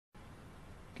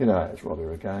G'day, it's Robbie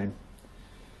again.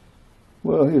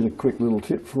 Well, here's a quick little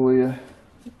tip for you.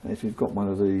 If you've got one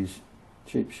of these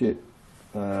cheap shit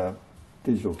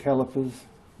digital calipers,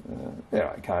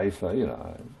 they're okay for,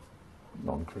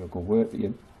 non-critical work, but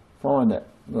you find that,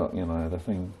 look, the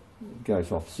thing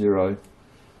goes off zero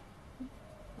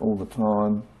all the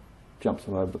time, jumps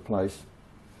all over the place.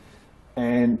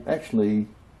 And actually,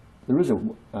 there is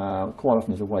quite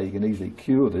often there's a way you can easily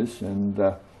cure this,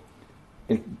 and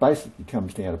it basically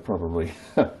comes down to probably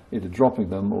either dropping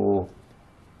them or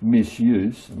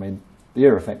misuse. I mean, the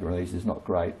error factor on these is not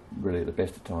great, really, at the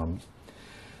best of times.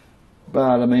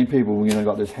 But I mean, people,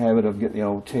 got this habit of getting the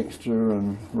old texture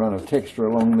and run a texture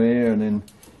along there, and then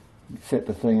set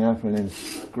the thing up and then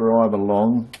scribe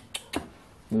along.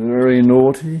 Very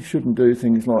naughty. Shouldn't do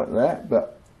things like that.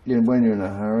 But when you're in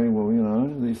a hurry, well,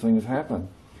 these things happen.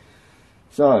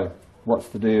 So, what's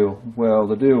the deal? Well,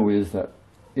 the deal is that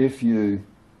if you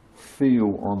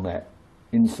feel on that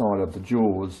inside of the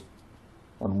jaws,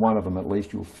 on one of them at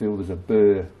least, you'll feel there's a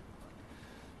burr.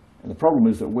 And the problem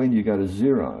is that when you go to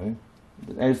zero,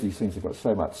 as these things have got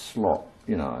so much slot,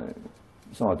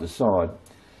 side to side,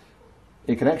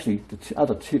 it can actually, the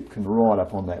other tip can ride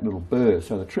up on that little burr.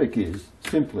 So the trick is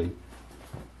simply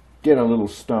get a little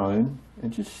stone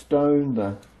and just stone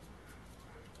the,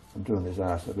 I'm doing this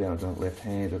arse about, I'm doing it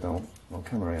left-handed, I'll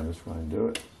come around this way and do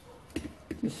it.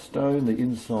 Just stone the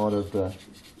inside of the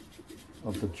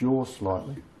jaw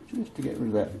slightly, just to get rid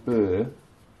of that burr.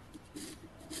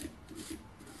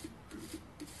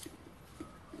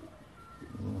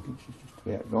 And I think she's just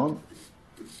about gone.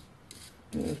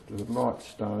 Just a light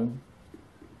stone.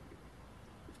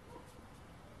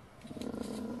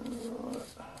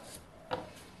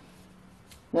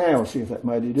 Now we'll see if that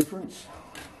made any difference.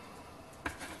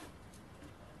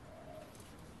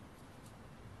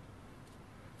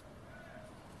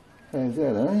 How's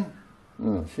that, eh?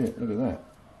 Oh shit, look at that.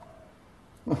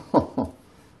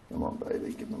 Come on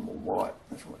baby, give them more white.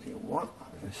 That's what you want.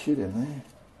 There's shit in there.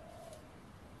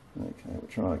 Okay, we'll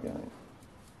try again.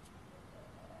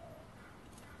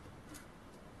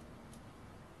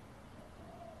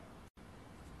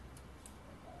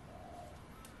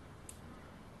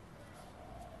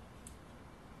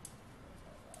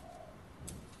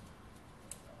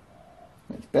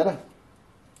 That's better.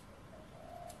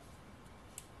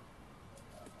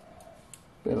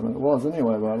 Better than it was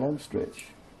anyway by a long stretch.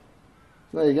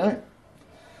 So there you go.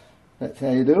 That's how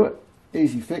you do it.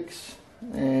 Easy fix,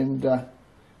 and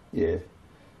yeah,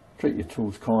 treat your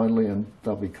tools kindly and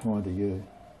they'll be kind to you.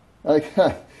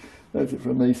 Okay, that's it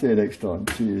from me. See you next time.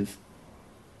 Cheers.